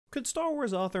Could Star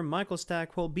Wars author Michael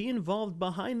Stackpole be involved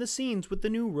behind the scenes with the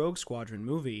new Rogue Squadron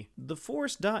movie?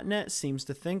 TheForce.net seems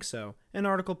to think so. An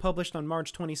article published on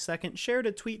March 22nd shared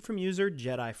a tweet from user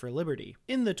Jedi for Liberty.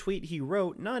 In the tweet he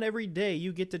wrote, "Not every day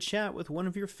you get to chat with one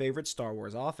of your favorite Star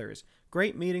Wars authors.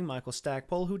 Great meeting Michael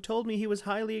Stackpole, who told me he was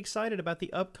highly excited about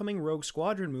the upcoming Rogue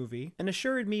Squadron movie and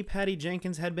assured me Patty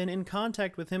Jenkins had been in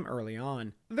contact with him early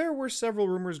on. There were several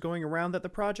rumors going around that the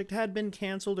project had been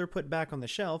cancelled or put back on the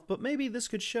shelf, but maybe this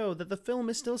could show that the film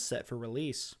is still set for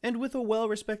release, and with a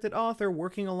well-respected author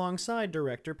working alongside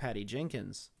director Patty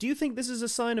Jenkins. Do you think this is a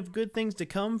sign of good things to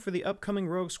come for the upcoming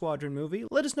Rogue Squadron movie?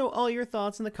 Let us know all your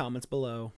thoughts in the comments below."